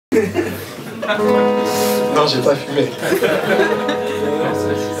Non, j'ai pas fumé.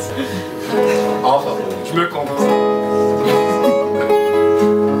 Enfin, je me comprends.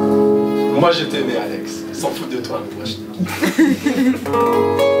 Moi, je t'aimais, Alex. S'en fout de toi, mais moi, je t'aime.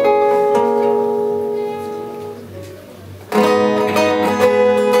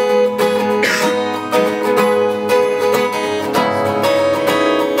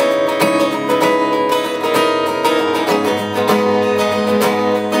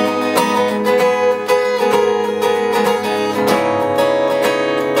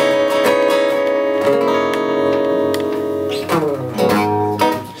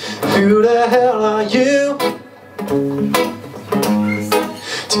 Who the hell are you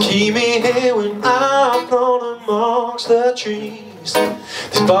to keep me here when I'm flown amongst the trees?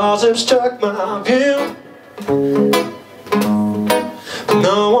 These bars obstruct my view, but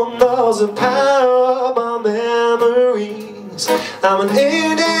no one knows the power of my memories. I'm an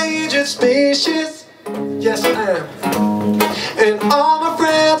endangered species, yes I am, and all my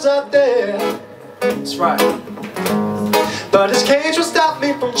friends are dead. That's right. But this cage will stop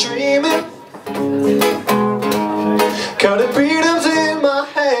me from dreaming, 'cause the freedom's in my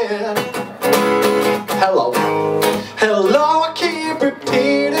head. Hello, hello, I keep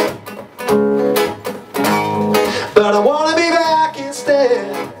repeating, but I wanna be back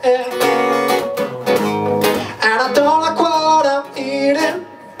instead. And I don't like what I'm eating.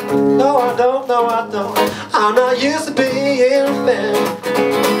 No, I don't, no, I don't. I'm not used to being fed.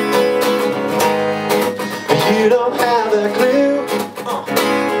 You don't have a clue,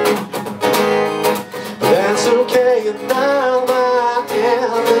 but that's okay, you're not my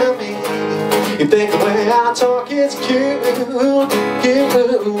enemy. You think the way I talk is cute,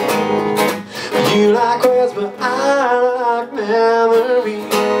 you like words, but I like memory.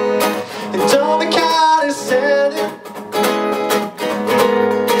 And don't be condescending,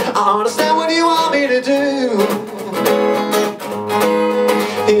 I understand what you want me to do.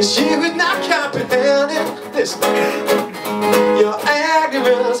 It's you who's not comprehending. Listen, your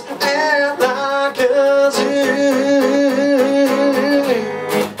ignorance and like a zoo.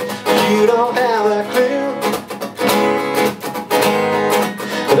 You don't have a clue,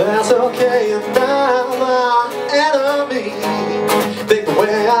 that's okay, you're not my enemy. Think the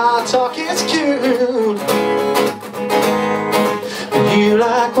way I talk is cute, you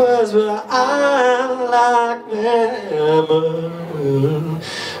like words, but I like memory.